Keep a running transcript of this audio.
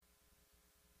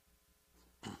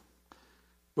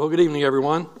Well, good evening,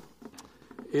 everyone.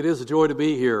 It is a joy to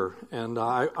be here, and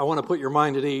I want to put your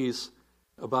mind at ease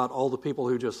about all the people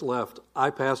who just left.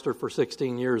 I pastored for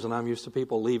 16 years, and I'm used to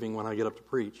people leaving when I get up to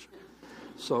preach,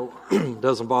 so it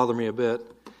doesn't bother me a bit.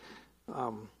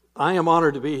 I am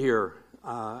honored to be here.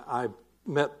 I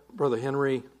met Brother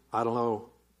Henry, I don't know,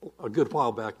 a good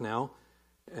while back now,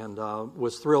 and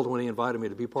was thrilled when he invited me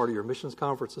to be part of your missions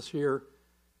conference this year,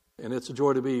 and it's a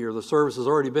joy to be here. The service has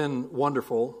already been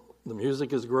wonderful. The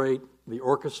music is great. The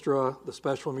orchestra, the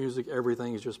special music,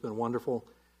 everything has just been wonderful,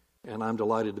 and I'm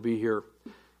delighted to be here.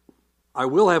 I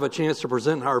will have a chance to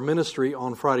present our ministry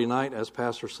on Friday night, as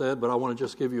Pastor said, but I want to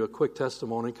just give you a quick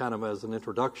testimony kind of as an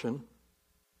introduction.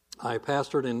 I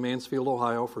pastored in Mansfield,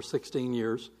 Ohio for 16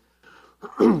 years,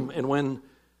 and when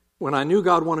I knew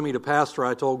God wanted me to pastor,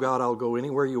 I told God, I'll go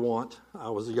anywhere you want.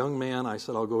 I was a young man. I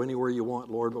said, I'll go anywhere you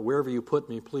want, Lord, but wherever you put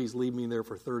me, please leave me there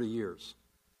for 30 years.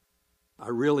 I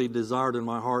really desired in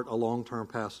my heart a long-term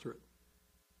pastorate.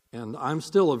 And I'm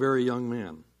still a very young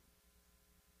man.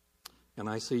 And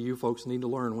I see you folks need to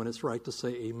learn when it's right to say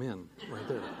amen right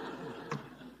there.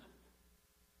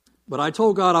 But I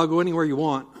told God, I'll go anywhere you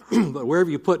want, but wherever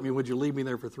you put me, would you leave me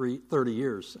there for 30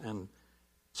 years? And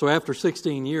so after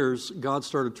 16 years, God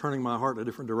started turning my heart in a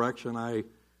different direction.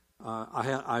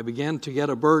 I began to get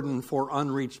a burden for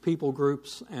unreached people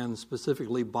groups, and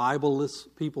specifically Bible-less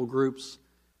people groups.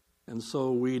 And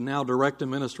so we now direct a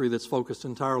ministry that's focused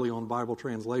entirely on Bible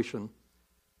translation.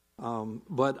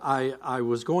 But I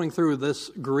was going through this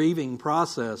grieving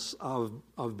process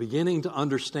of beginning to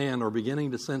understand or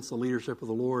beginning to sense the leadership of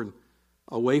the Lord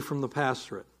away from the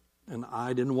pastorate. And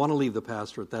I didn't want to leave the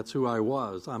pastorate. That's who I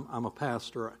was. I'm a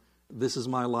pastor. This is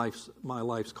my life's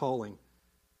calling.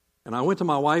 And I went to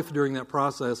my wife during that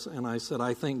process and I said,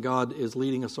 I think God is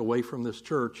leading us away from this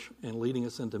church and leading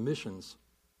us into missions.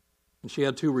 And she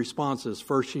had two responses.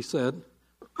 First, she said,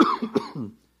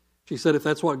 if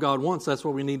that's what God wants, that's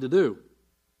what we need to do.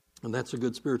 And that's a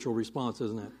good spiritual response,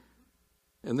 isn't it?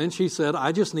 And then she said,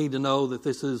 I just need to know that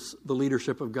this is the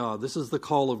leadership of God. This is the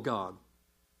call of God,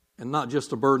 and not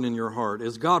just a burden in your heart.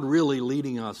 Is God really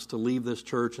leading us to leave this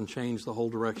church and change the whole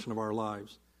direction of our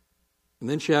lives? And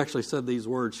then she actually said these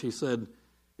words. She said,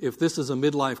 if this is a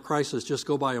midlife crisis, just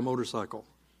go buy a motorcycle.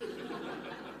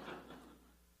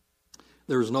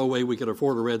 There was no way we could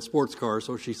afford a red sports car,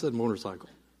 so she said motorcycle.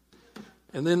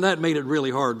 And then that made it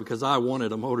really hard because I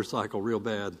wanted a motorcycle real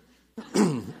bad.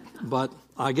 But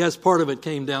I guess part of it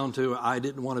came down to I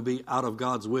didn't want to be out of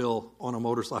God's will on a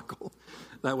motorcycle.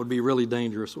 That would be really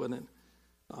dangerous, wouldn't it?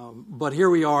 But here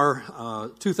we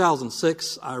are.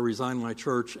 2006, I resigned my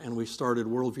church and we started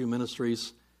Worldview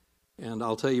Ministries. And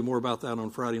I'll tell you more about that on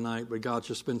Friday night, but God's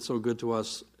just been so good to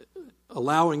us,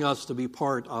 allowing us to be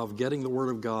part of getting the Word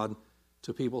of God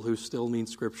to people who still need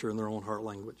Scripture in their own heart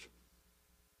language.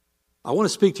 I want to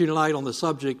speak to you tonight on the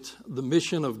subject, the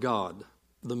mission of God.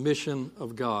 The mission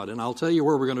of God. And I'll tell you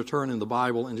where we're going to turn in the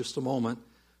Bible in just a moment.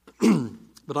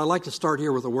 But I'd like to start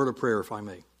here with a word of prayer, if I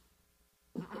may.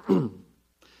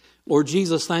 Lord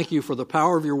Jesus, thank you for the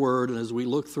power of your word. And as we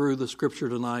look through the Scripture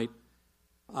tonight,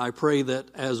 I pray that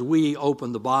as we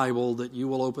open the Bible, that you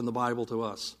will open the Bible to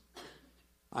us.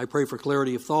 I pray for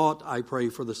clarity of thought. I pray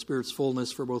for the Spirit's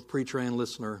fullness for both preacher and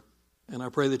listener. And I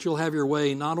pray that you'll have your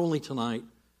way not only tonight,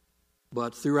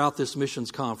 but throughout this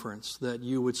missions conference, that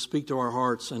you would speak to our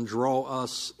hearts and draw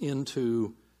us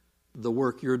into the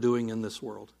work you're doing in this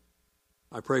world.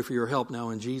 I pray for your help now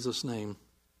in Jesus' name.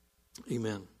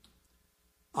 Amen.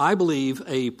 I believe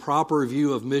a proper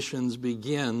view of missions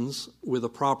begins with a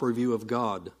proper view of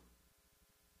God.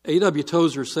 A.W.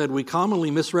 Tozer said, we commonly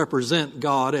misrepresent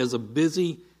God as a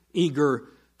busy, eager,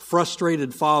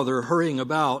 frustrated father hurrying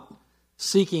about,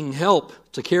 seeking help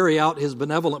to carry out his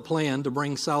benevolent plan to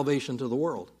bring salvation to the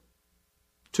world.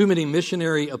 Too many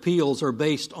missionary appeals are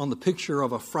based on the picture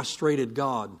of a frustrated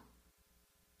God.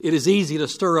 It is easy to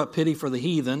stir up pity for the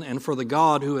heathen and for the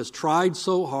God who has tried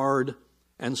so hard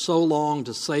and so long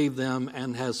to save them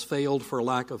and has failed for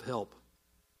lack of help.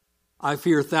 I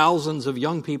fear thousands of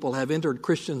young people have entered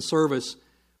Christian service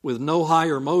with no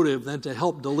higher motive than to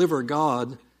help deliver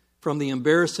God from the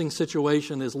embarrassing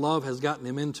situation his love has gotten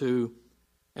him into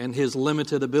and his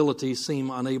limited abilities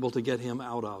seem unable to get him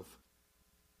out of.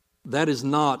 That is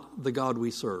not the God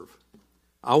we serve.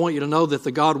 I want you to know that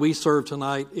the God we serve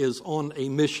tonight is on a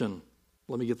mission.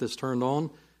 Let me get this turned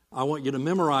on. I want you to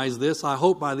memorize this. I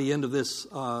hope by the end of this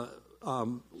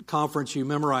conference you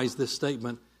memorize this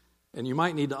statement. And you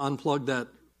might need to unplug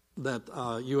that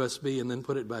USB and then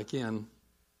put it back in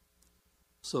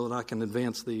so that I can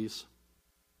advance these.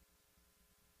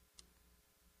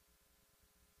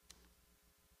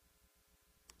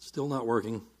 Still not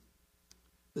working.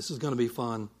 This is going to be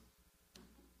fun.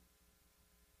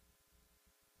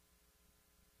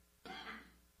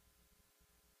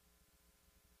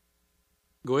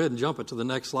 Go ahead and jump it to the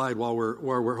next slide while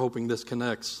we're hoping this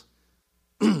connects.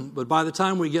 But by the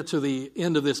time we get to the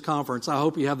end of this conference, I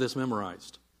hope you have this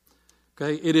memorized.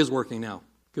 Okay, it is working now.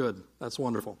 Good, that's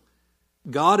wonderful.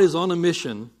 God is on a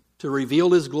mission to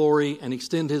reveal His glory and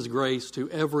extend His grace to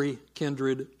every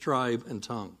kindred, tribe, and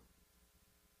tongue.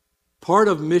 Part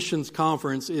of Missions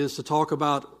Conference is to talk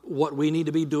about what we need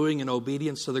to be doing in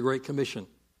obedience to the Great Commission.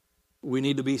 We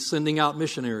need to be sending out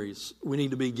missionaries. We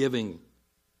need to be giving.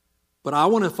 But I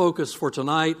want to focus for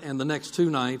tonight and the next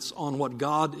 2 nights on what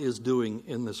God is doing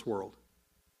in this world.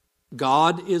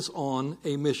 God is on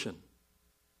a mission.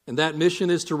 And that mission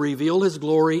is to reveal His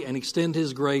glory and extend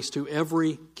His grace to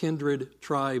every kindred,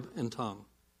 tribe, and tongue.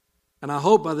 And I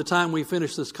hope by the time we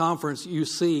finish this conference, you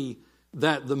see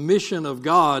that the mission of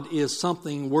God is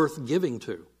something worth giving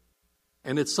to.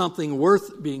 And it's something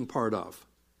worth being part of.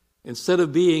 Instead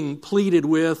of being pleaded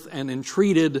with and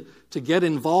entreated to get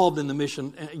involved in the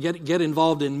mission, get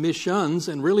involved in missions,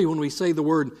 and really when we say the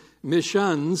word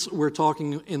missions, we're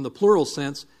talking in the plural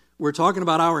sense, we're talking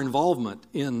about our involvement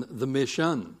in the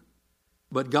mission.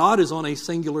 But God is on a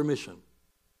singular mission,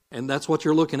 and that's what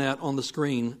you're looking at on the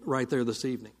screen right there this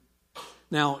evening.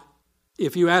 Now,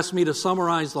 if you ask me to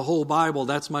summarize the whole Bible,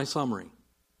 that's my summary.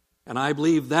 And I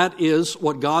believe that is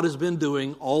what God has been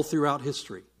doing all throughout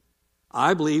history.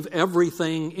 I believe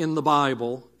everything in the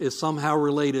Bible is somehow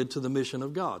related to the mission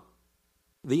of God.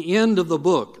 The end of the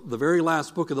book, the very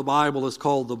last book of the Bible, is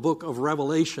called the Book of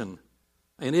Revelation.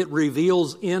 And it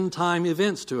reveals end-time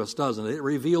events to us, doesn't it? It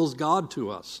reveals God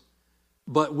to us.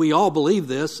 But we all believe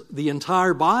this. The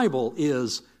entire Bible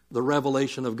is the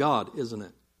revelation of God, isn't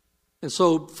it? And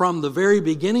so from the very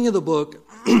beginning of the book,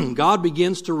 God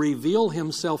begins to reveal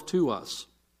Himself to us.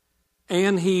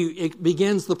 And He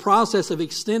begins the process of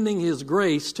extending His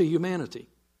grace to humanity.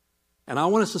 And I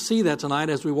want us to see that tonight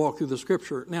as we walk through the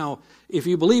Scripture. Now, if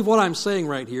you believe what I'm saying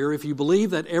right here, if you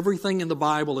believe that everything in the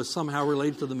Bible is somehow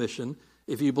related to the mission,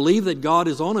 if you believe that God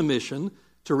is on a mission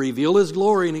to reveal His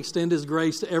glory and extend His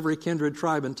grace to every kindred,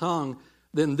 tribe, and tongue,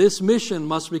 then this mission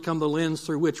must become the lens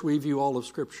through which we view all of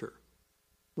Scripture.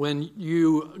 When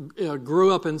you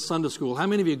grew up in Sunday school, how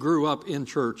many of you grew up in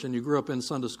church and you grew up in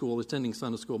Sunday school, attending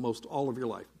Sunday school all of your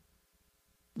life?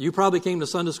 You probably came to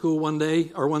Sunday school one day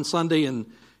or one Sunday and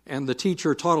the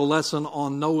teacher taught a lesson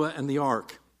on Noah and the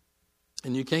ark.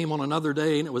 And you came on another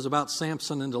day and it was about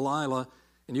Samson and Delilah.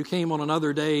 And you came on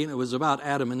another day and it was about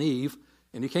Adam and Eve.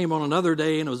 And you came on another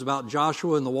day and it was about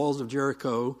Joshua and the walls of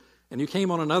Jericho. And you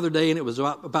came on another day and it was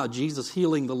about Jesus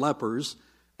healing the lepers.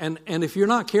 And if you're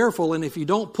not careful and if you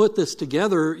don't put this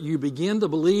together, you begin to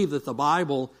believe that the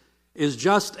Bible is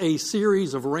just a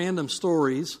series of random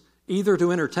stories, either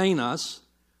to entertain us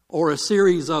or a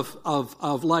series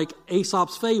of like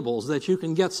Aesop's fables that you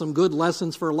can get some good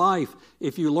lessons for life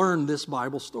if you learn this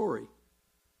Bible story.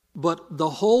 But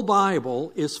the whole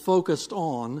Bible is focused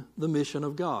on the mission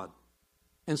of God.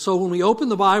 And so when we open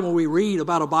the Bible, we read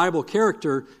about a Bible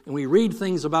character and we read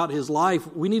things about his life,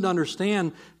 we need to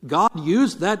understand God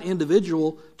used that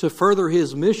individual to further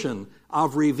His mission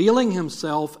of revealing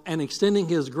Himself and extending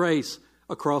His grace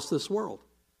across this world.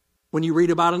 When you read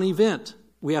about an event,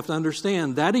 we have to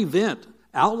understand that event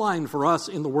outlined for us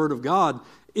in the Word of God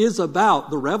is about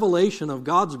the revelation of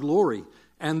God's glory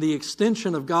and the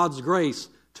extension of God's grace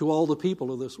to all the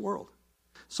people of this world.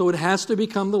 So it has to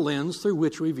become the lens through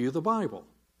which we view the Bible.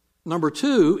 Number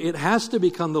 2, it has to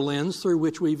become the lens through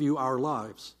which we view our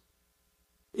lives.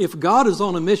 If God is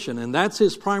on a mission, and that's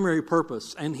His primary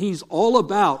purpose, and He's all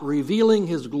about revealing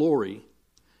His glory,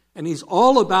 and He's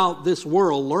all about this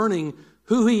world learning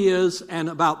who He is and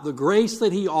about the grace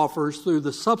that He offers through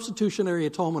the substitutionary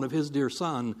atonement of His dear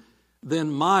Son,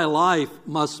 then my life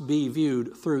must be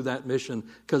viewed through that mission,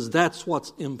 because that's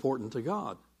what's important to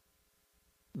God.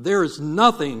 There's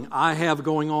nothing I have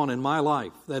going on in my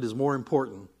life that is more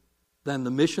important than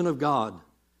the mission of God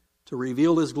to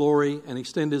reveal His glory and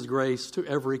extend His grace to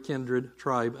every kindred,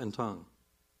 tribe, and tongue.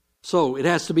 So it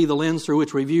has to be the lens through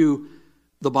which we view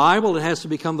the Bible. It has to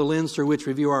become the lens through which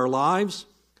we view our lives.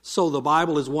 So the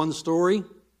Bible is one story,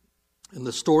 and the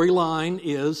storyline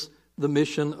is the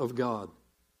mission of God.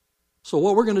 So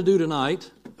what we're going to do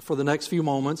tonight for the next few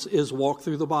moments is walk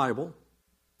through the Bible,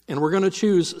 and we're going to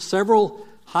choose several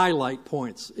highlight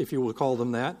points, if you will call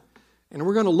them that. And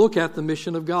we're going to look at the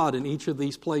mission of God in each of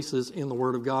these places in the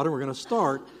Word of God. And we're going to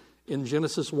start in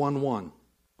Genesis 1:1.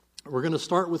 We're going to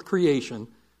start with creation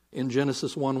in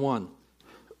Genesis 1:1.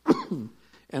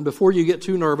 And before you get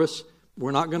too nervous,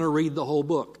 we're not going to read the whole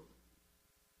book.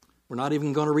 We're not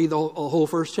even going to read the whole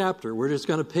first chapter. We're just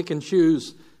going to pick and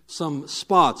choose some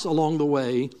spots along the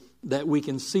way that we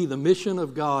can see the mission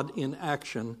of God in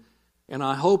action. And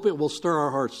I hope it will stir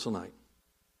our hearts tonight.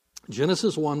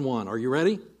 Genesis 1:1. Are you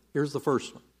ready? Here's the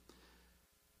first one.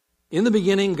 In the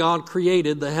beginning, God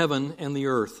created the heaven and the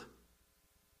earth.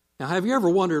 Now, have you ever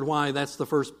wondered why that's the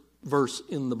first verse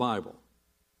in the Bible?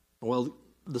 Well,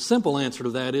 the simple answer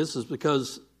to that is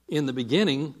because in the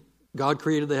beginning, God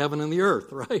created the heaven and the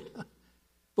earth, right?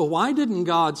 But why didn't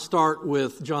God start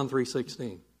with John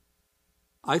 3:16?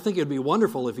 I think it'd be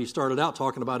wonderful if he started out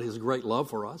talking about his great love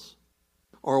for us.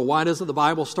 Or why doesn't the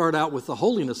Bible start out with the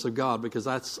holiness of God? Because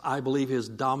that's, I believe, his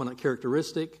dominant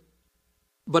characteristic.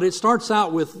 But it starts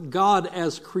out with God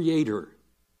as creator.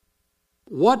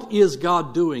 What is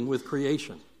God doing with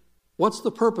creation? What's the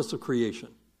purpose of creation?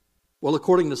 Well,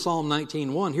 according to Psalm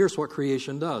 19:1, here's what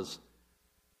creation does.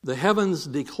 The heavens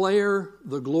declare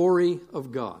the glory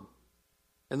of God,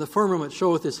 and the firmament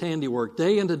showeth his handiwork.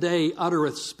 Day unto day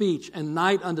uttereth speech, and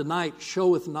night unto night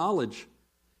showeth knowledge.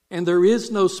 And there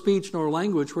is no speech nor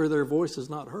language where their voice is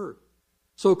not heard.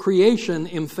 So creation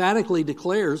emphatically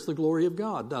declares the glory of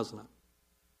God, doesn't it?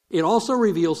 It also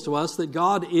reveals to us that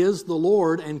God is the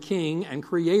Lord and King and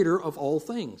Creator of all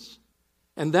things.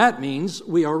 And that means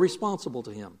we are responsible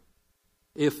to Him.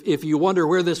 If you wonder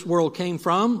where this world came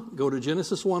from, go to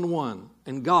Genesis 1:1,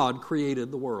 and God created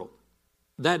the world.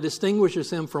 That distinguishes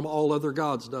Him from all other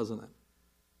gods, doesn't it?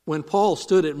 When Paul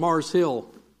stood at Mars Hill,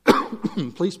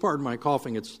 please pardon my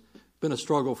coughing, it's been a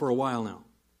struggle for a while now.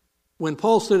 When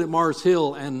Paul stood at Mars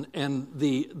Hill and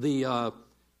the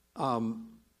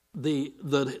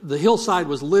hillside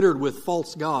was littered with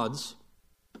false gods,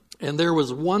 and there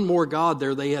was one more god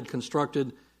there they had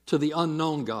constructed to the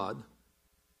unknown God.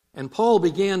 And Paul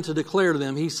began to declare to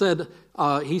them, he said,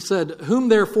 "Whom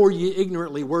therefore ye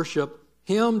ignorantly worship,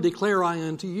 him declare I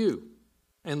unto you."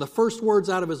 And the first words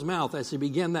out of his mouth as he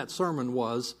began that sermon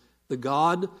was, "The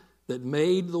God that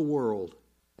made the world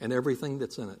and everything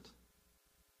that's in it."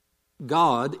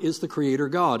 God is the Creator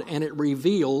God, and it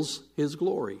reveals His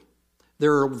glory.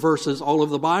 There are verses all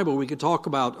over the Bible we could talk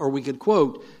about or we could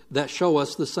quote that show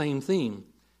us the same theme.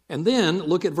 And then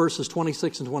look at verses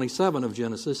 26 and 27 of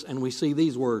Genesis, and we see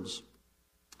these words.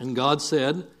 And God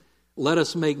said, "Let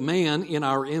us make man in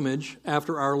our image,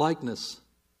 after our likeness."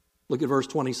 Look at verse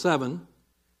 27.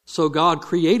 So God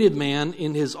created man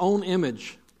in His own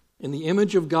image. In the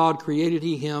image of God created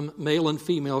He him, male and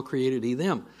female created He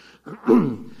them.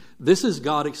 This is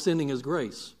God extending His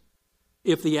grace.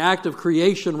 If the act of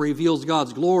creation reveals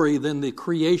God's glory, then the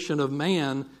creation of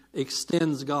man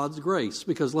extends God's grace.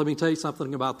 Because let me tell you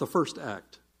something about the first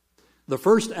act. The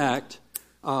first act,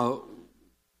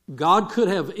 God could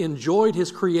have enjoyed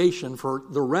His creation for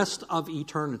the rest of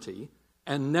eternity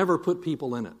and never put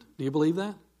people in it. Do you believe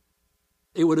that?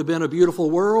 It would have been a beautiful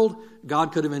world.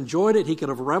 God could have enjoyed it. He could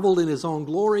have reveled in His own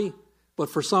glory. But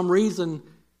for some reason,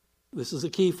 this is a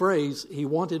key phrase, He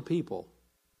wanted people.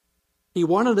 He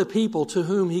wanted a people to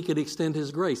whom He could extend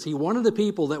His grace. He wanted a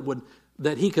people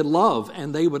that He could love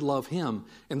and they would love Him,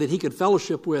 and that He could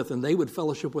fellowship with and they would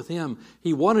fellowship with Him.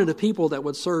 He wanted a people that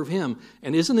would serve Him.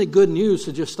 And isn't it good news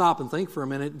to just stop and think for a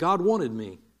minute? God wanted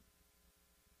me.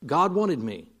 God wanted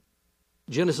me.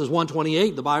 Genesis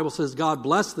 1:28, the Bible says, God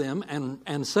blessed them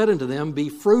and said unto them, "Be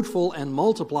fruitful and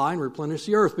multiply and replenish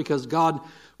the earth," because God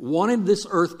wanted this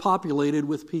earth populated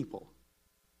with people.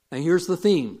 And here's the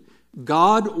theme.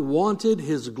 God wanted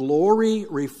His glory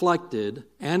reflected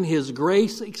and His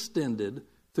grace extended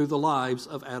through the lives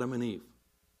of Adam and Eve.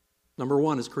 Number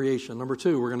one is creation. Number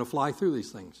two, we're going to fly through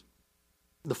these things.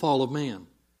 The fall of man.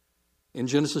 In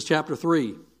Genesis chapter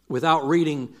 3, without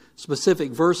reading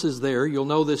specific verses there, you'll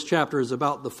know this chapter is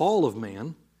about the fall of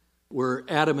man, where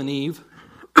Adam and Eve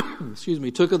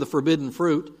took of the forbidden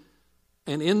fruit.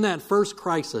 And in that first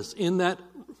crisis, in that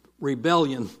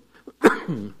rebellion,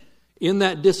 in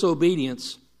that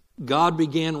disobedience, God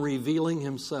began revealing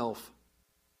Himself.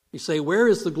 You say, where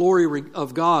is the glory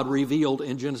of God revealed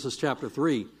in Genesis chapter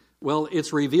 3? Well,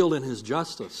 it's revealed in His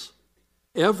justice.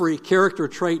 Every character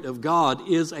trait of God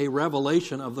is a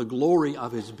revelation of the glory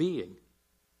of His being.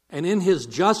 And in His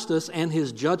justice and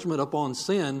His judgment upon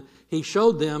sin, He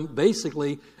showed them,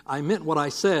 basically, I meant what I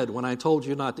said when I told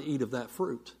you not to eat of that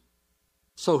fruit.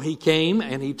 So He came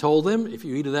and He told them, if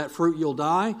you eat of that fruit, you'll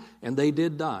die. And they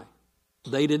did die.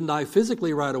 They didn't die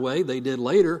physically right away. They did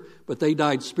later, but they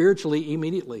died spiritually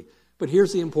immediately. But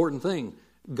here's the important thing.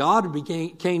 God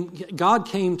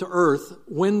came to earth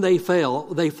when they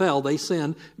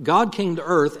sinned. God came to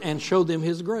earth and showed them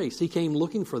His grace. He came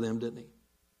looking for them, didn't He?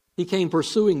 He came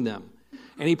pursuing them.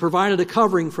 And He provided a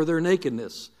covering for their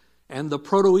nakedness. And the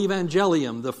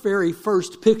proto-evangelium, the very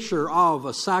first picture of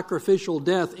a sacrificial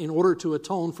death in order to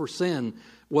atone for sin,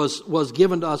 was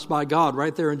given to us by God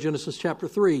right there in Genesis chapter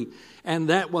 3. And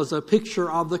that was a picture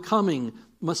of the coming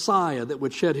Messiah that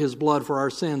would shed his blood for our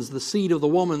sins, the seed of the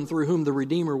woman through whom the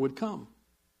Redeemer would come.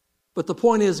 But the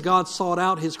point is, God sought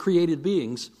out his created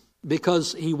beings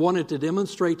because he wanted to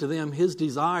demonstrate to them his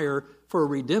desire for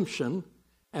redemption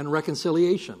and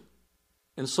reconciliation.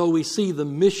 And so we see the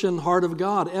mission heart of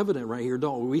God evident right here,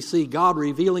 don't we? We see God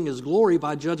revealing his glory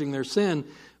by judging their sin,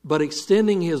 but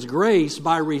extending his grace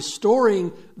by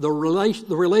restoring the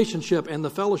relationship and the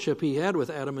fellowship he had with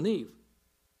Adam and Eve.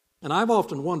 And I've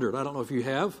often wondered, I don't know if you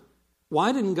have,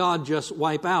 why didn't God just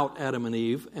wipe out Adam and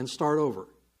Eve and start over?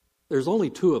 There's only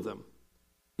two of them.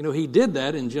 You know, he did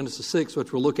that in Genesis 6,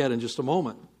 which we'll look at in just a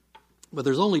moment. But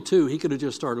there's only two. He could have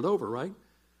just started over, right?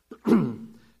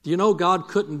 Do you know God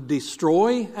couldn't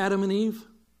destroy Adam and Eve?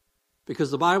 Because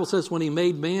the Bible says when he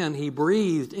made man, he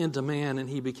breathed into man and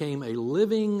he became a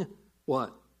living,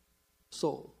 what?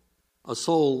 Soul. A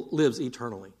soul lives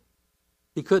eternally.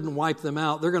 He couldn't wipe them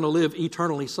out. They're going to live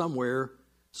eternally somewhere.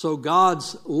 So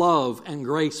God's love and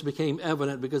grace became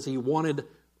evident because he wanted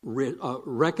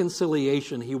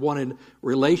reconciliation. He wanted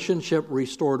relationship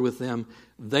restored with them.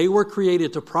 They were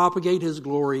created to propagate his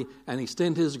glory and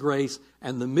extend his grace,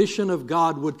 and the mission of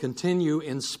God would continue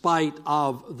in spite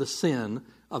of the sin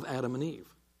of Adam and Eve.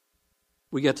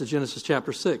 We get to Genesis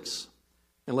chapter 6,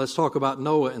 and let's talk about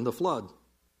Noah and the flood.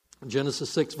 Genesis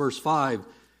 6 verse 5,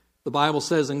 the Bible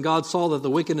says, "And God saw that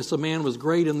the wickedness of man was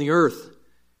great in the earth,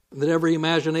 and that every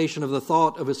imagination of the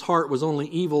thought of his heart was only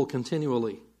evil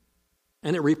continually.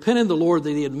 And it repented the Lord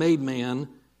that he had made man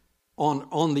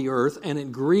on the earth, and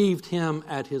it grieved him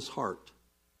at his heart."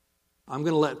 I'm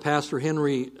going to let Pastor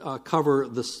Henry cover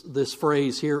this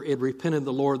phrase here, "It repented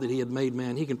the Lord that he had made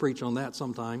man." He can preach on that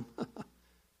sometime.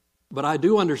 But I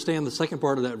do understand the second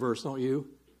part of that verse, don't you?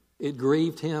 It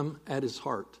grieved him at his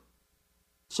heart.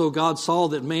 So God saw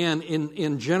that man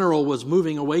in general was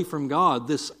moving away from God,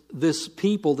 this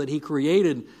people that he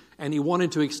created, and he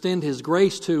wanted to extend his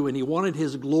grace to, and he wanted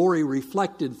his glory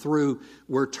reflected through,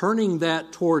 were turning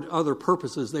that toward other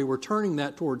purposes. They were turning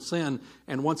that toward sin.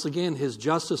 And once again, his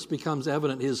justice becomes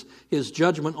evident. His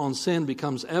judgment on sin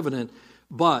becomes evident.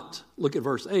 But, look at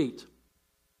verse 8.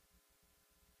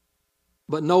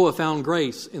 "But Noah found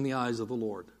grace in the eyes of the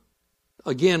Lord."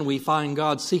 Again, we find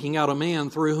God seeking out a man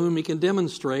through whom he can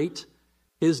demonstrate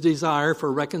his desire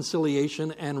for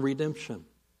reconciliation and redemption.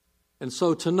 And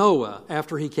so to Noah,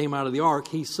 after he came out of the ark,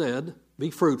 he said, "Be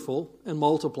fruitful and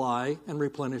multiply and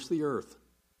replenish the earth."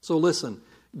 So listen,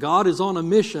 God is on a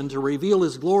mission to reveal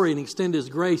his glory and extend his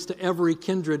grace to every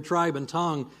kindred, tribe, and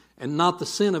tongue, and not the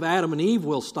sin of Adam and Eve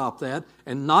will stop that,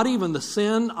 and not even the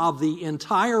sin of the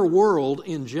entire world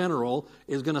in general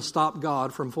is going to stop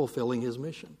God from fulfilling his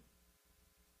mission.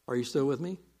 Are you still with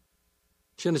me?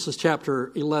 Genesis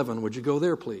chapter 11, would you go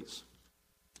there, please?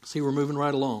 See, we're moving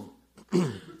right along.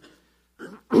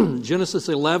 Genesis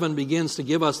 11 begins to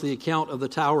give us the account of the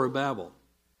Tower of Babel.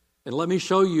 And let me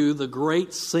show you the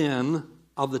great sin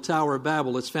of the Tower of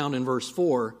Babel. It's found in verse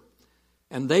 4.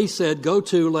 "And they said, Go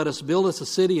to, let us build us a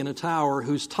city and a tower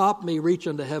whose top may reach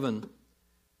unto heaven."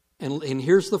 And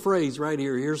here's the phrase right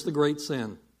here. Here's the great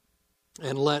sin.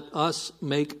 "And let us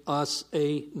make us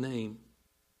a name,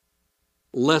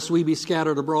 lest we be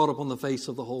scattered abroad upon the face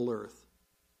of the whole earth."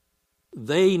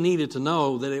 They needed to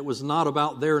know that it was not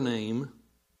about their name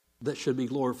that should be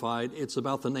glorified. It's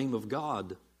about the name of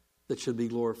God that should be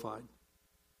glorified.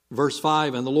 Verse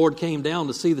 5, "And the Lord came down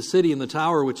to see the city and the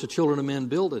tower which the children of men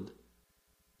builded.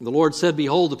 And the Lord said,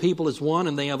 Behold, the people is one,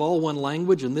 and they have all one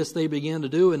language, and this they began to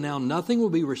do, and now nothing will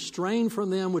be restrained from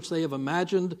them which they have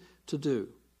imagined to do.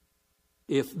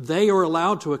 If they are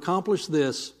allowed to accomplish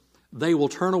this, they will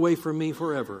turn away from me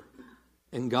forever."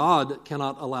 And God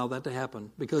cannot allow that to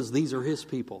happen because these are his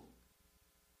people.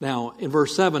 Now, in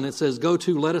verse 7, it says, "Go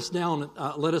to, let us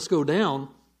go down,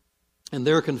 and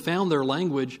there confound their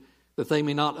language, that they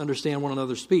may not understand one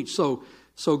another's speech."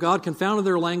 So God confounded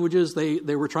their languages.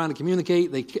 They were trying to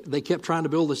communicate. They kept trying to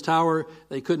build this tower.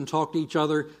 They couldn't talk to each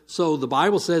other. So the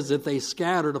Bible says that they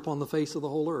scattered upon the face of the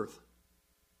whole earth.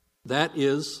 That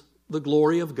is the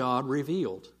glory of God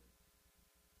revealed.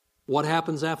 What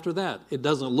happens after that? It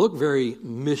doesn't look very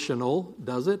missional,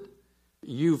 does it?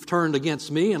 You've turned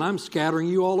against me, and I'm scattering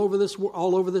you all over this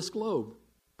globe.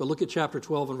 But look at chapter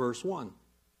 12 and verse 1.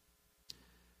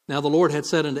 "Now the Lord had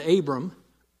said unto Abram,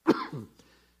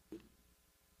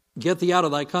 Get thee out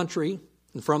of thy country,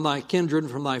 and from thy kindred,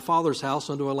 and from thy father's house,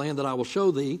 unto a land that I will show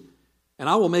thee, and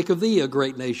I will make of thee a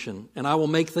great nation, and I will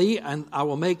make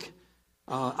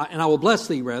and I will bless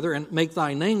thee, rather, and make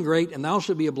thy name great, and thou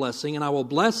shalt be a blessing. And I will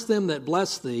bless them that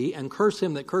bless thee, and curse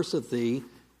him that curseth thee.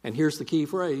 And here's the key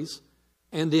phrase,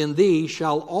 and in thee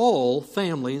shall all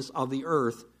families of the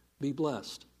earth be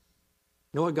blessed.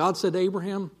 You know what God said to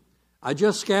Abraham? I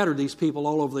just scattered these people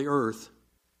all over the earth,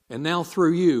 and now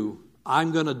through you,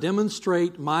 I'm going to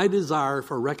demonstrate my desire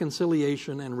for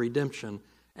reconciliation and redemption,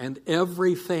 and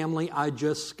every family I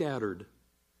just scattered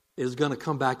is going to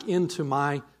come back into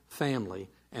my family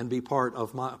and be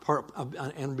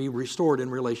and be restored in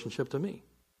relationship to me.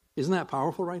 Isn't that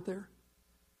powerful right there?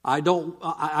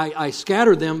 I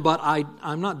scattered them, but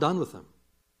I'm not done with them.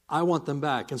 I want them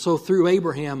back. And so through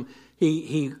Abraham,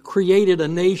 he created a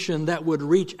nation that would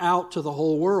reach out to the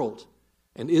whole world.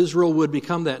 And Israel would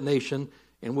become that nation,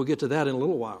 and we'll get to that in a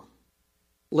little while.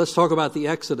 Let's talk about the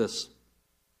Exodus.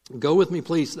 Go with me,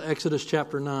 please, to Exodus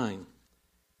chapter 9.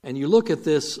 And you look at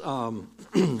this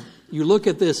you look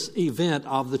at this event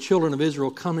of the children of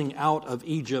Israel coming out of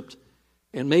Egypt,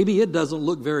 and maybe it doesn't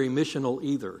look very missional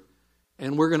either.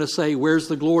 And we're going to say, where's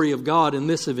the glory of God in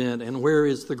this event, and where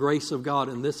is the grace of God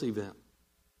in this event?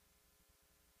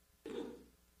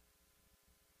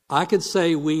 I could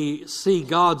say we see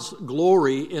God's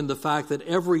glory in the fact that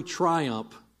every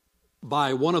triumph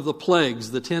by one of the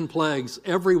plagues, the 10 plagues,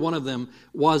 every one of them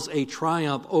was a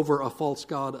triumph over a false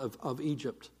god of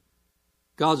Egypt.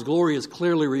 God's glory is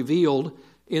clearly revealed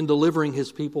in delivering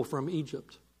his people from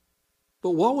Egypt.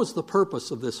 But what was the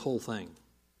purpose of this whole thing?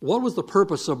 What was the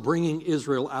purpose of bringing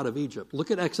Israel out of Egypt?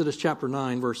 Look at Exodus chapter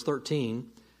 9, verse 13.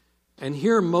 And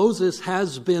here Moses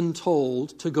has been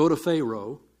told to go to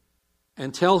Pharaoh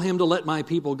and tell him to let my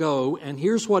people go. And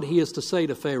here's what he is to say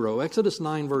to Pharaoh. Exodus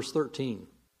 9, verse 13.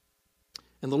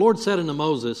 And the Lord said unto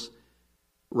Moses,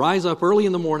 Rise up early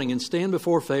in the morning and stand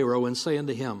before Pharaoh and say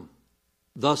unto him,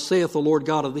 Thus saith the Lord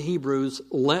God of the Hebrews,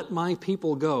 Let my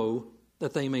people go,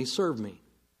 that they may serve me.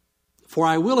 For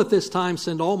I will at this time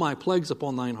send all my plagues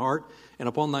upon thine heart, and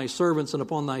upon thy servants, and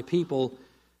upon thy people.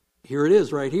 Here it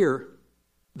is right here.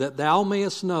 That thou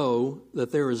mayest know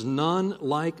that there is none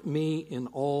like me in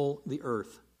all the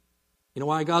earth. You know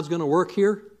why God's going to work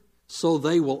here? So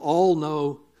they will all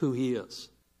know who he is.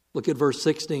 Look at verse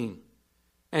 16.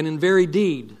 And in very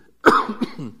deed,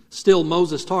 still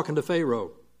Moses talking to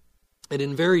Pharaoh, and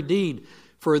in very deed,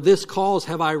 for this cause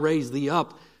have I raised thee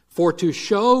up, for to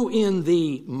show in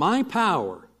thee my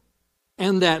power,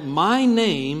 and that my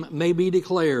name may be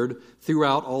declared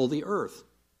throughout all the earth.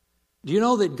 Do you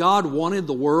know that God wanted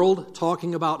the world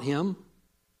talking about him?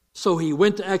 So he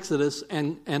went to Exodus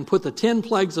and put the 10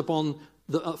 plagues upon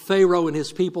the Pharaoh and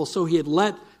his people, so he had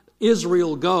let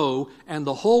Israel go, and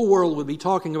the whole world would be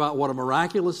talking about what a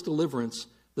miraculous deliverance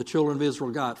the children of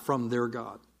Israel got from their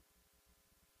God.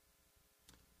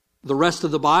 The rest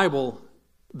of the Bible,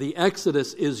 the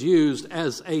Exodus is used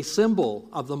as a symbol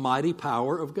of the mighty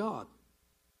power of God.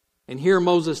 And here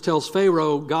Moses tells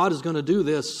Pharaoh, God is going to do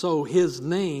this so his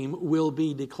name will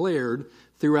be declared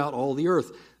throughout all the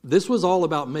earth. This was all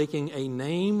about making a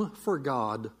name for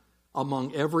God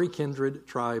among every kindred,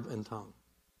 tribe, and tongue.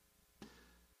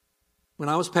 When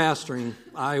I was pastoring,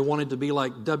 I wanted to be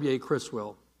like W.A.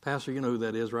 Criswell. Pastor, you know who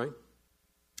that is, right?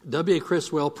 W.A.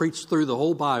 Criswell preached through the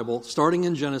whole Bible, starting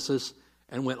in Genesis,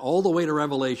 and went all the way to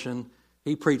Revelation.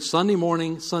 He preached Sunday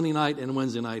morning, Sunday night, and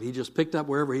Wednesday night. He just picked up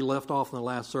wherever he left off in the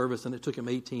last service, and it took him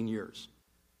 18 years.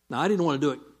 Now, I didn't want to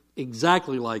do it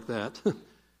exactly like that,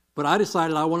 but I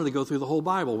decided I wanted to go through the whole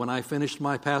Bible. When I finished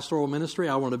my pastoral ministry,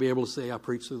 I wanted to be able to say I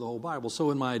preached through the whole Bible. So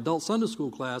in my adult Sunday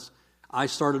school class, I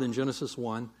started in Genesis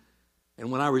 1, and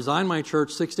when I resigned my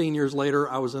church 16 years later,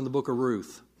 I was in the book of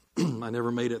Ruth. I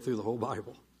never made it through the whole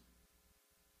Bible.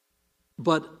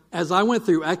 But as I went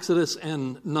through Exodus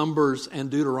and Numbers and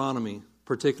Deuteronomy,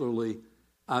 particularly,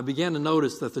 I began to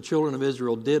notice that the children of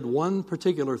Israel did one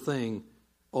particular thing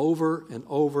over and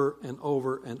over and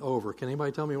over and over. Can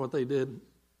anybody tell me what they did?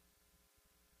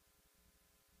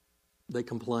 They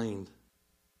complained.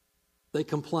 They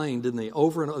complained, didn't they?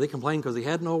 Over and over. They complained because they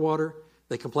had no water.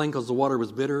 They complained because the water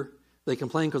was bitter. They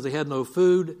complained because they had no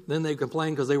food. Then they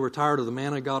complained because they were tired of the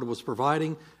manna God was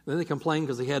providing. Then they complained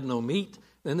because they had no meat.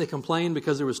 Then they complained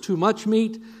because there was too much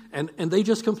meat. And they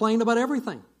just complained about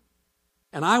everything.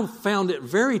 And I found it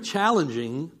very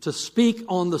challenging to speak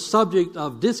on the subject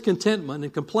of discontentment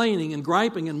and complaining and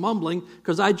griping and mumbling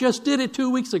because I just did it 2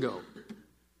 weeks ago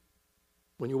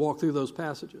when you walk through those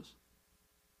passages.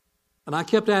 And I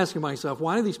kept asking myself,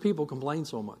 why do these people complain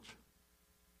so much?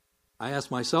 I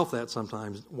ask myself that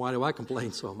sometimes. Why do I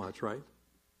complain so much, right?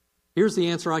 Here's the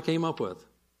answer I came up with.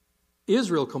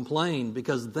 Israel complained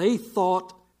because they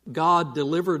thought God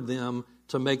delivered them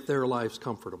to make their lives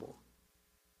comfortable.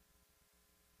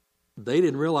 They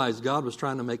didn't realize God was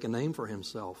trying to make a name for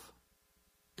himself.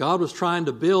 God was trying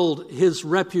to build his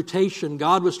reputation.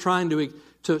 God was trying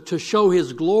to show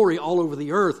his glory all over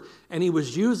the earth, and he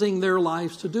was using their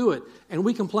lives to do it. And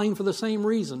we complain for the same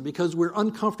reason, because we're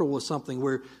uncomfortable with something.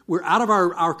 We're out of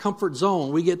our comfort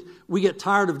zone. We get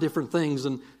tired of different things,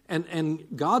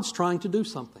 and God's trying to do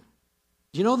something.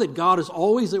 Do you know that God is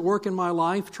always at work in my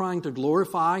life trying to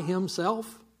glorify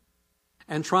himself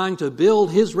and trying to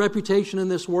build his reputation in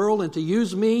this world and to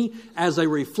use me as a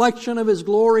reflection of his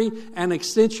glory and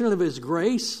extension of his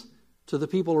grace to the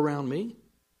people around me?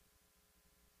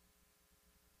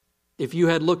 If you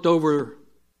had looked over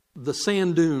the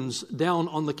sand dunes down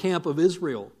on the camp of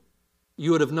Israel,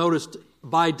 you would have noticed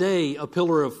by day a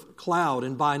pillar of cloud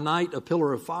and by night a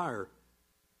pillar of fire.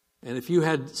 And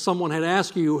if someone had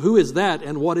asked you, who is that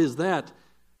and what is that?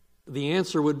 The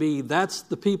answer would be, that's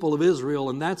the people of Israel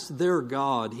and that's their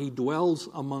God. He dwells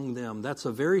among them. That's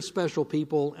a very special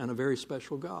people and a very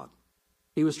special God.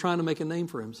 He was trying to make a name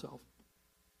for himself.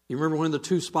 You remember when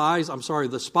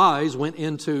the spies went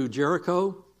into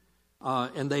Jericho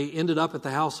and they ended up at the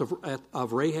house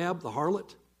of Rahab, the harlot?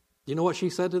 Do you know what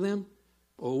she said to them?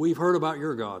 Oh, we've heard about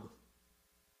your God.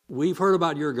 We've heard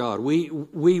about your God.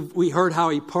 We heard how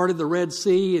he parted the Red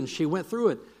Sea and she went through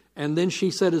it. And then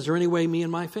she said, is there any way me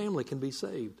and my family can be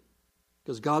saved?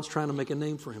 Because God's trying to make a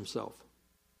name for himself.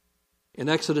 In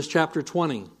Exodus chapter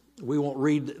 20, we won't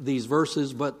read these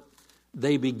verses, but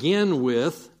they begin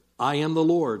with, I am the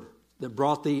Lord that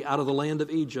brought thee out of the land of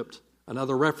Egypt.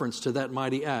 Another reference to that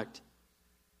mighty act.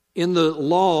 In the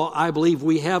law, I believe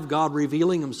we have God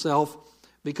revealing himself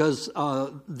because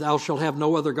thou shalt have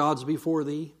no other gods before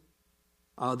thee.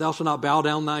 Thou shalt not bow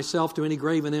down thyself to any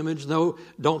graven image. No,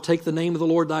 don't take the name of the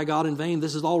Lord thy God in vain.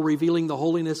 This is all revealing the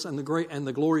holiness and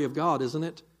the glory of God, isn't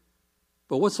it?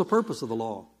 But what's the purpose of the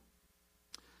law?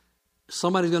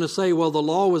 Somebody's going to say, well, the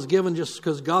law was given just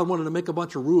because God wanted to make a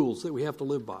bunch of rules that we have to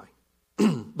live by.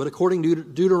 But according to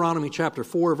Deuteronomy chapter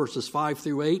 4, verses 5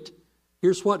 through 8,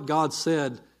 here's what God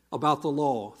said about the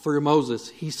law through Moses.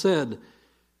 He said,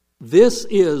 this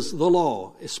is the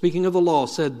law. Speaking of the law,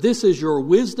 said, this is your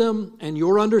wisdom and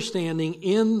your understanding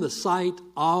in the sight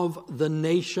of the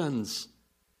nations,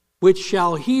 which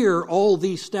shall hear all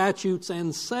these statutes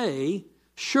and say,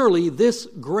 surely this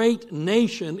great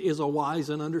nation is a wise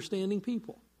and understanding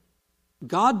people.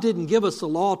 God didn't give us the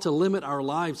law to limit our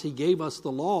lives. He gave us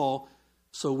the law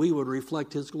so we would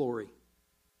reflect his glory.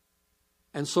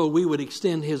 And so we would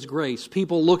extend his grace.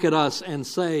 People look at us and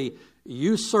say,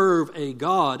 you serve a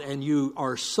God and you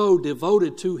are so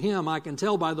devoted to him. I can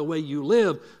tell by the way you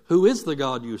live. Who is the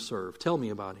God you serve? Tell me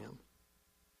about him.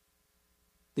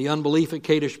 The unbelief at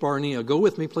Kadesh Barnea. Go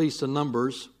with me, please, to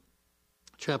Numbers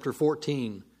chapter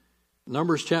 14.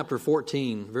 Numbers chapter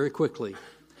 14, very quickly.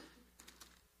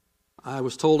 I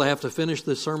was told I have to finish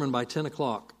this sermon by 10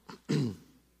 o'clock.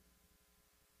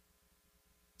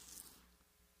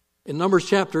 In Numbers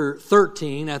chapter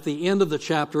 13, at the end of the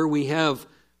chapter, we have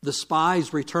the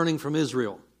spies returning from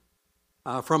Israel,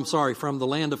 from the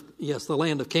land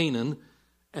of Canaan,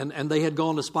 and they had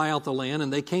gone to spy out the land,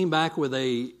 and they came back with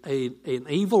an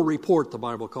evil report, the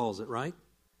Bible calls it, right?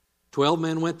 12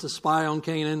 men went to spy on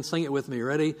Canaan. Sing it with me,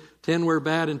 ready? 10 were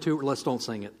bad and 2, let's don't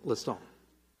sing it, let's don't.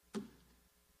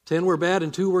 10 were bad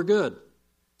and 2 were good.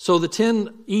 So the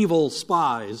 10 evil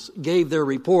spies gave their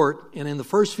report, and in the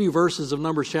first few verses of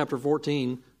Numbers chapter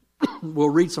 14, we'll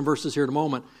read some verses here in a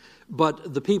moment,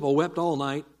 but the people wept all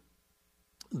night.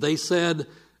 They said,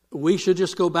 we should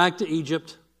just go back to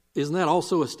Egypt. Isn't that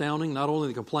also astounding? Not only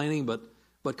the complaining,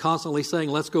 but constantly saying,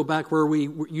 let's go back where we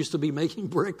used to be making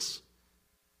bricks.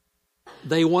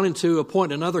 They wanted to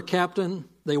appoint another captain.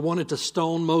 They wanted to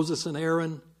stone Moses and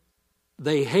Aaron.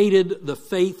 They hated the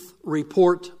faith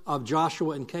report of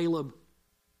Joshua and Caleb.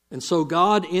 And so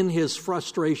God, in his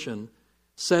frustration,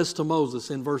 says to Moses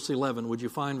in verse 11, would you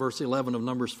find verse 11 of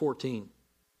Numbers 14?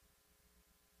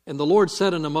 And the Lord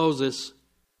said unto Moses,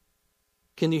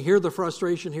 can you hear the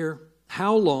frustration here?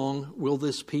 How long will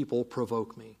this people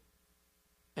provoke me?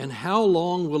 And how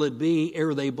long will it be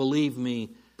ere they believe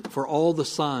me for all the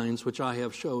signs which I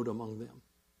have showed among them?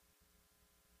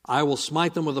 I will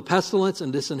smite them with a pestilence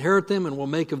and disinherit them, and will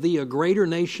make of thee a greater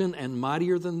nation and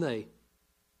mightier than they.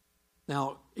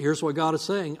 Now, here's what God is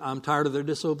saying. I'm tired of their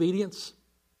disobedience.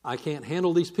 I can't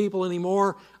handle these people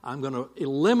anymore. I'm going to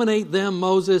eliminate them,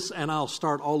 Moses, and I'll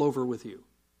start all over with you.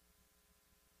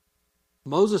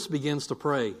 Moses begins to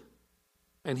pray,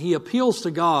 and he appeals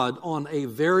to God on a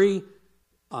very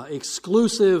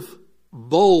exclusive,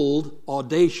 bold,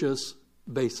 audacious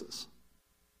basis.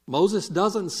 Moses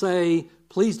doesn't say,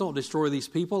 please don't destroy these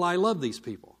people. I love these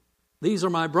people. These are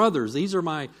my brothers. These are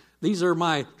my These are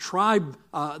my tribe.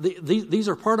 These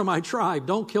are part of my tribe.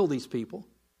 Don't kill these people.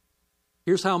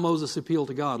 Here's how Moses appealed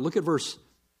to God. Look at verse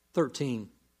 13.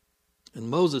 And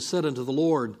Moses said unto the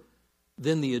Lord,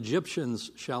 then the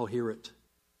Egyptians shall hear it.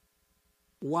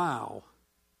 Wow.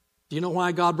 Do you know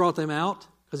why God brought them out?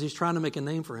 Because he's trying to make a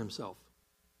name for himself.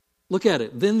 Look at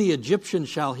it. Then the Egyptians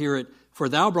shall hear it, for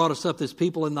thou broughtest up this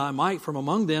people in thy might from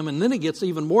among them. And then it gets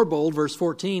even more bold, verse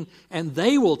 14. And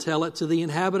they will tell it to the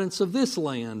inhabitants of this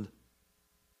land.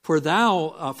 For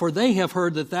they have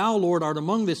heard that thou, Lord, art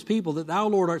among this people, that thou,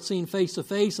 Lord, art seen face to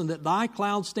face, and that thy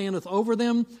cloud standeth over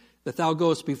them, that thou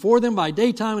goest before them by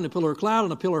daytime in a pillar of cloud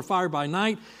and a pillar of fire by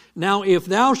night. Now if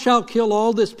thou shalt kill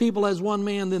all this people as one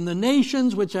man, then the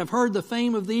nations which have heard the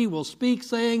fame of thee will speak,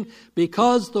 saying,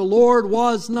 because the Lord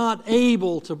was not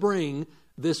able to bring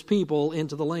this people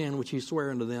into the land which he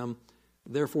sware unto them,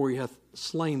 therefore he hath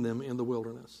slain them in the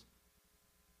wilderness.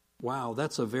 Wow,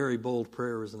 that's a very bold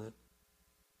prayer, isn't it?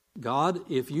 God,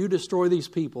 if you destroy these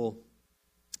people,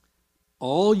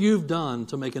 all you've done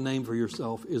to make a name for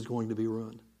yourself is going to be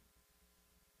ruined.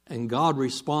 And God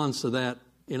responds to that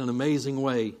in an amazing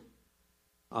way.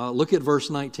 Look at verse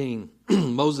 19.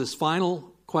 Moses'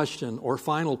 final question or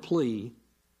final plea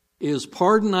is,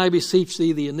 pardon, I beseech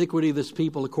thee, the iniquity of this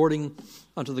people according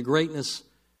unto the greatness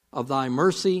of thy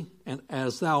mercy, and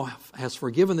as thou hast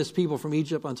forgiven this people from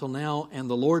Egypt until now. And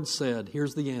the Lord said,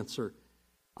 here's the answer,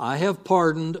 I have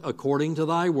pardoned according to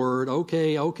thy word.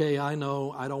 Okay, I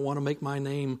know. I don't want to make my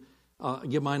name,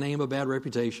 give my name a bad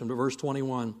reputation. But verse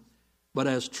 21, but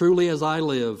as truly as I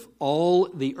live, all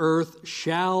the earth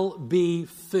shall be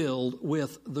filled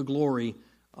with the glory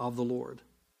of the Lord.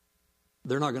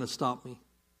 They're not going to stop me.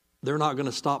 They're not going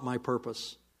to stop my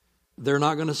purpose. They're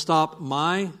not going to stop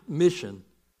my mission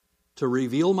to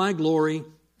reveal my glory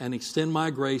and extend my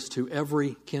grace to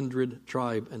every kindred,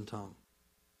 tribe, and tongue.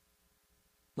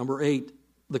 Number 8,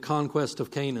 the conquest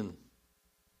of Canaan.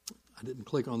 I didn't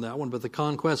click on that one, but the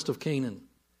conquest of Canaan.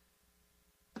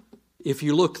 If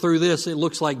you look through this, it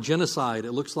looks like genocide.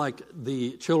 It looks like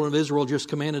the children of Israel just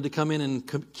commanded to come in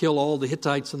and kill all the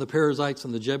Hittites and the Perizzites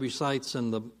and the Jebusites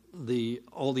and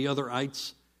all the other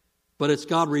ites. But it's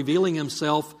God revealing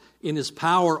himself in his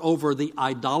power over the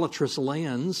idolatrous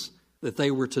lands that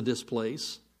they were to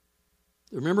displace.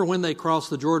 Remember when they crossed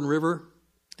the Jordan River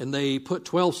and they put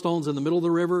 12 stones in the middle of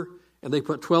the river and they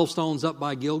put 12 stones up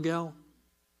by Gilgal?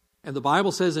 And the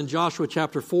Bible says in Joshua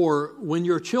chapter 4, when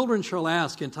your children shall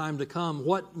ask in time to come,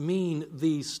 what mean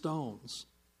these stones?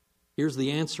 Here's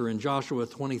the answer in Joshua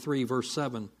 23 verse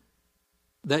 7.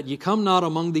 That ye come not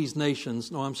among these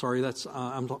nations. No, I'm sorry,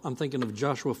 I'm thinking of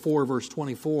Joshua 4 verse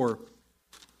 24,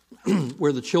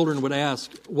 where the children would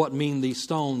ask, what mean these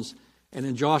stones? And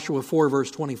in Joshua 4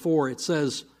 verse 24, it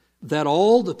says, that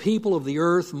all the people of the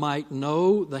earth might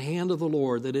know the hand of the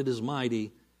Lord, that it is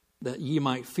mighty, that ye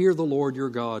might fear the Lord your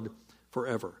God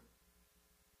forever.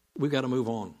 We've got to move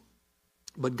on.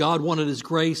 But God wanted his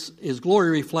grace, his glory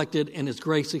reflected, and his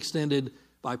grace extended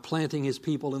by planting his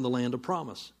people in the land of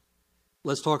promise.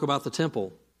 Let's talk about the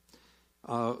temple.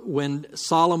 When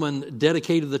Solomon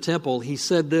dedicated the temple, he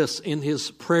said this in his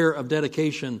prayer of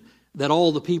dedication, that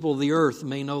all the people of the earth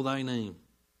may know thy name.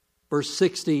 Verse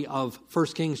 60 of 1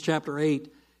 Kings chapter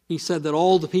 8, he said that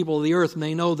all the people of the earth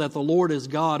may know that the Lord is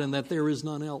God and that there is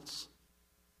none else.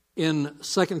 In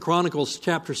 2 Chronicles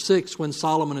chapter 6, when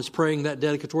Solomon is praying that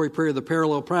dedicatory prayer, the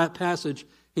parallel passage,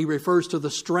 he refers to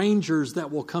the strangers that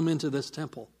will come into this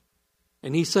temple.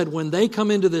 And he said, when they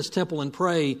come into this temple and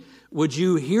pray, would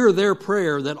you hear their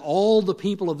prayer that all the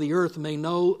people of the earth may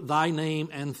know thy name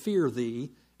and fear thee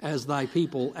as thy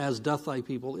people, as doth thy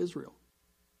people Israel.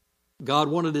 God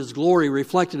wanted his glory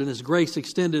reflected and his grace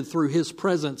extended through his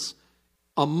presence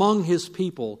among his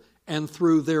people and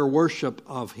through their worship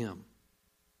of him.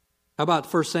 How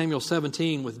about 1 Samuel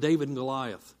 17 with David and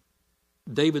Goliath?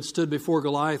 David stood before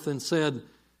Goliath and said,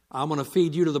 I'm going to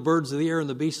feed you to the birds of the air and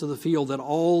the beasts of the field, that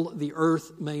all the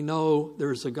earth may know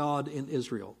there is a God in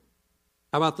Israel.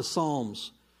 How about the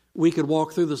Psalms? We could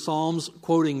walk through the Psalms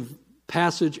quoting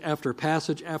passage after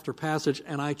passage after passage,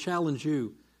 and I challenge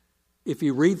you, if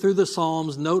you read through the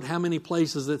Psalms, note how many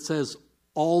places it says,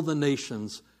 all the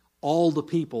nations, all the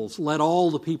peoples, let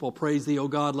all the people praise thee, O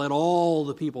God, let all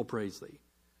the people praise thee.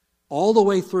 All the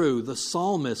way through, the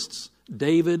psalmists,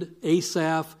 David,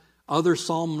 Asaph, other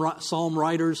psalm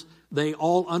writers, they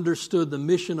all understood the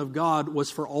mission of God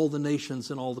was for all the nations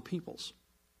and all the peoples.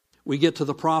 We get to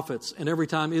the prophets, and every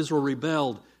time Israel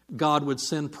rebelled, God would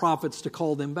send prophets to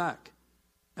call them back.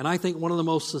 And I think one of the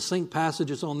most succinct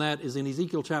passages on that is in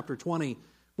Ezekiel chapter 20,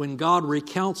 when God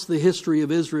recounts the history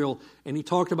of Israel, and he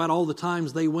talked about all the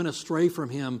times they went astray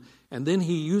from him, and then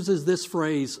he uses this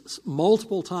phrase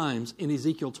multiple times in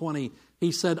Ezekiel 20.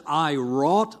 He said, I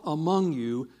wrought among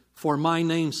you for my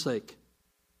name's sake,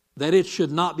 that it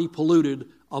should not be polluted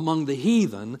among the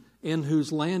heathen in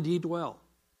whose land ye dwell.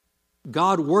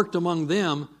 God worked among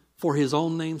them for his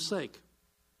own name's sake.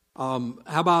 How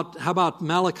about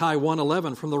Malachi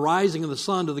 1:11? From the rising of the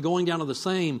sun to the going down of the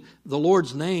same, the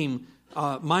Lord's name,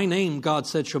 my name, God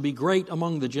said, shall be great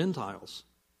among the Gentiles.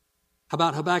 How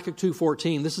about Habakkuk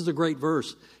 2:14? This is a great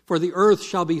verse. For the earth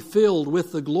shall be filled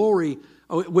with the glory,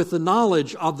 with the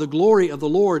knowledge of the glory of the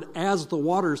Lord as the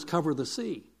waters cover the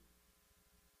sea.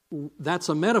 That's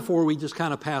a metaphor we just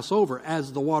kind of pass over.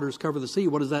 As the waters cover the sea,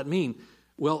 what does that mean?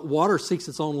 Well, water seeks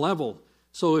its own level.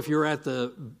 So if you're at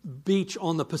the beach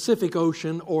on the Pacific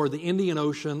Ocean or the Indian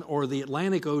Ocean or the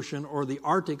Atlantic Ocean or the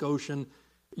Arctic Ocean,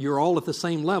 you're all at the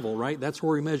same level, right? That's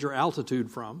where we measure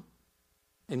altitude from.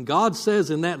 And God says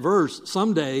in that verse,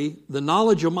 someday the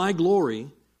knowledge of my glory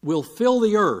will fill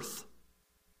the earth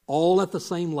all at the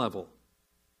same level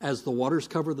as the waters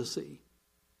cover the sea.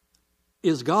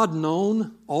 Is God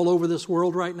known all over this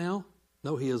world right now?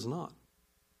 No, he is not.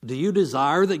 Do you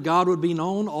desire that God would be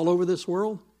known all over this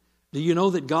world? Do you know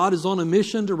that God is on a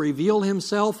mission to reveal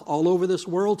himself all over this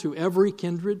world to every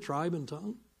kindred, tribe, and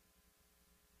tongue?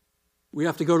 We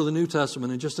have to go to the New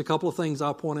Testament, and just a couple of things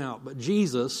I'll point out. But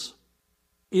Jesus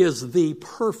is the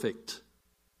perfect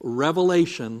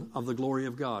revelation of the glory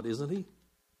of God, isn't he?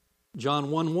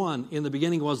 John 1:1, in the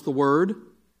beginning was the Word.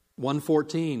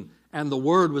 1:14, and the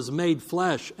Word was made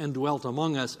flesh and dwelt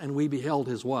among us, and we beheld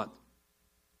his what?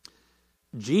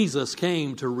 Jesus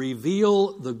came to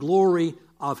reveal the glory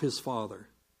of his Father.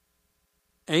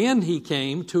 And he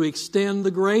came to extend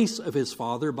the grace of his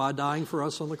Father by dying for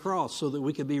us on the cross so that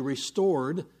we could be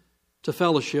restored to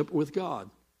fellowship with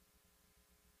God.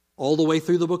 All the way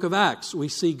through the book of Acts, we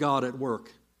see God at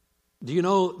work. Do you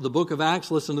know the book of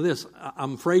Acts? Listen to this.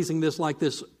 I'm phrasing this like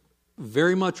this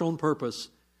very much on purpose.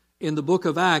 In the book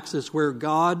of Acts is where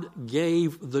God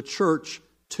gave the church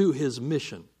to his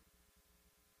mission.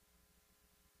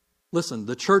 Listen,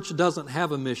 the church doesn't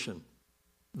have a mission.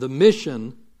 The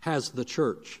mission has the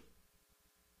church.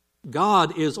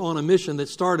 God is on a mission that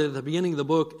started at the beginning of the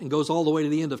book and goes all the way to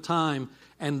the end of time,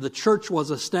 and the church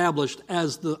was established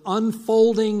as the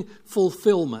unfolding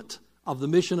fulfillment of the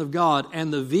mission of God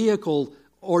and the vehicle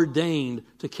ordained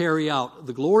to carry out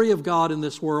the glory of God in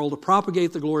this world, to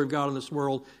propagate the glory of God in this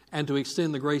world, and to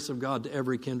extend the grace of God to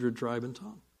every kindred, tribe, and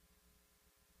tongue.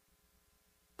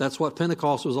 That's what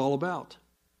Pentecost was all about.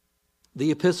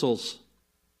 The epistles.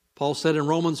 Paul said in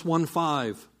Romans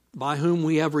 1:5, by whom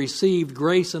we have received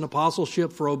grace and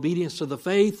apostleship for obedience to the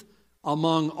faith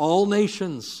among all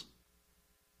nations.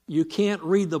 You can't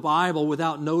read the Bible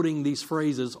without noting these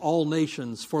phrases, all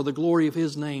nations, for the glory of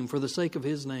his name, for the sake of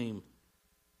his name.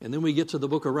 And then we get to the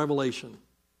book of Revelation.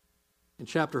 In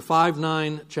chapter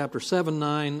 5:9, chapter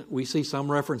 7:9, we see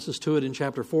some references to it in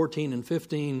chapter 14 and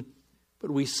 15.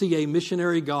 But we see a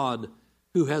missionary God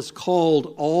who has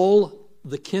called all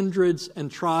the kindreds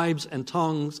and tribes and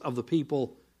tongues of the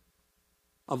people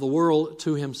of the world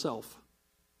to himself.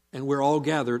 And we're all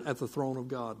gathered at the throne of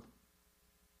God.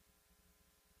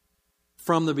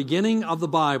 From the beginning of the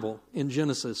Bible in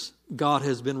Genesis, God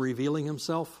has been revealing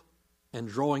himself and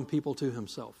drawing people to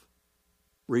himself.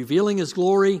 Revealing his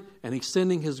glory and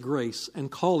extending his grace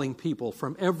and calling people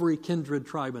from every kindred,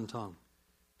 tribe, and tongue.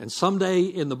 And someday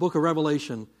in the book of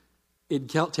Revelation, it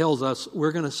tells us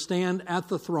we're going to stand at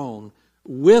the throne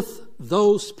with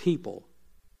those people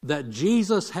that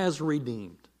Jesus has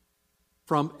redeemed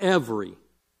from every.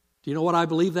 Do you know what I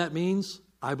believe that means?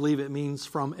 I believe it means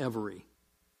from every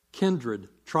kindred,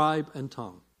 tribe, and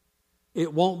tongue.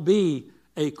 It won't be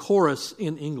a chorus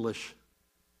in English.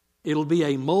 It'll be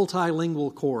a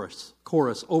multilingual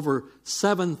chorus over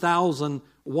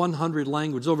 7,100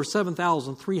 languages, over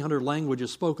 7,300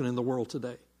 languages spoken in the world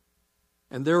today.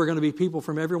 And there are going to be people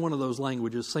from every one of those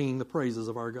languages singing the praises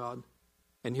of our God.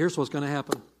 And here's what's going to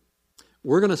happen.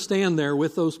 We're going to stand there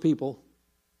with those people,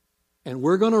 and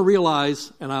we're going to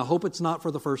realize, and I hope it's not for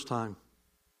the first time,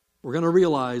 we're going to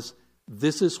realize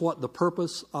this is what the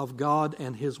purpose of God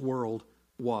and his world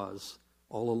was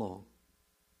all along.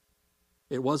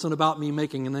 It wasn't about me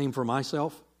making a name for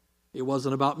myself. It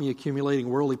wasn't about me accumulating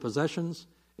worldly possessions.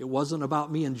 It wasn't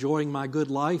about me enjoying my good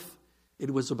life.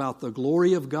 It was about the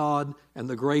glory of God and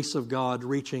the grace of God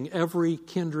reaching every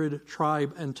kindred,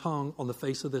 tribe, and tongue on the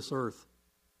face of this earth.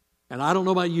 And I don't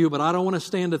know about you, but I don't want to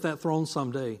stand at that throne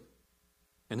someday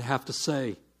and have to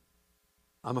say,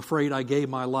 I'm afraid I gave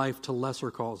my life to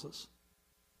lesser causes.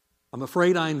 I'm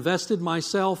afraid I invested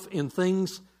myself in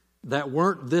things that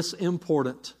weren't this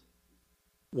important.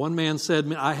 One man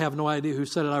said, I have no idea who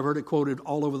said it, I've heard it quoted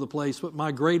all over the place, but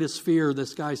my greatest fear,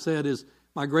 this guy said, is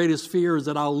my greatest fear is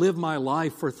that I'll live my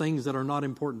life for things that are not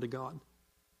important to God.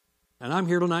 And I'm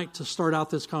here tonight to start out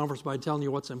this conference by telling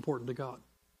you what's important to God.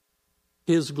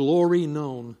 His glory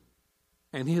known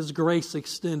and His grace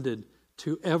extended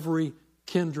to every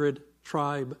kindred,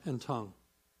 tribe, and tongue.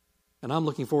 And I'm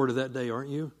looking forward to that day, aren't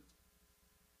you?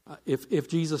 If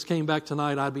Jesus came back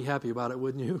tonight, I'd be happy about it,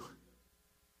 wouldn't you?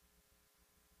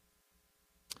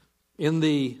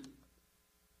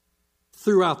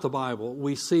 Throughout the Bible,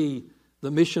 we see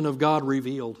the mission of God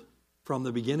revealed from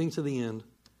the beginning to the end.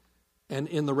 And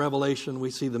in the Revelation,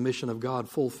 we see the mission of God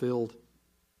fulfilled.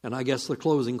 And I guess the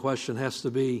closing question has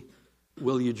to be,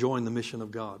 will you join the mission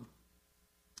of God?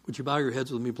 Would you bow your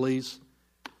heads with me, please?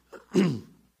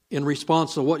 In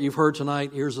response to what you've heard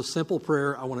tonight, here's a simple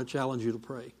prayer I want to challenge you to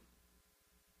pray.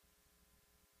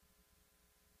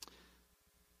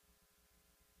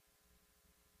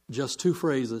 Just 2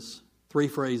 phrases, 3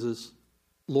 phrases.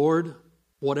 Lord,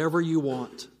 whatever you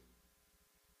want,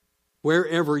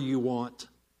 wherever you want,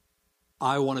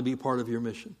 I want to be part of your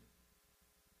mission.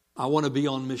 I want to be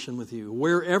on mission with you.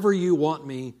 Wherever you want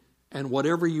me and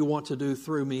whatever you want to do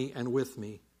through me and with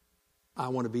me, I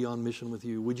want to be on mission with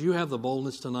you. Would you have the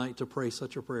boldness tonight to pray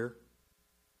such a prayer?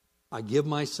 I give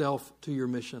myself to your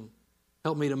mission.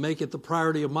 Help me to make it the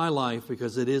priority of my life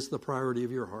because it is the priority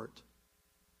of your heart.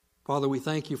 Father, we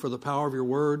thank you for the power of your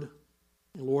word.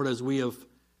 And Lord, as we have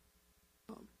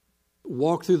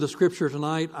walked through the Scripture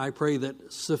tonight, I pray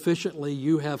that sufficiently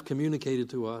you have communicated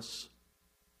to us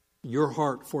your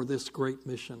heart for this great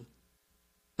mission.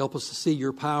 Help us to see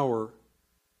your power.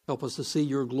 Help us to see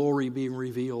your glory being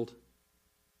revealed.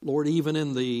 Lord, even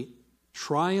in the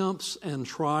triumphs and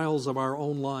trials of our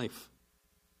own life,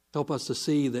 help us to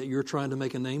see that you're trying to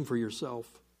make a name for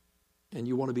yourself and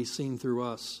you want to be seen through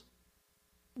us.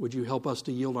 Would you help us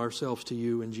to yield ourselves to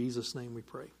you? In Jesus' name we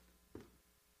pray.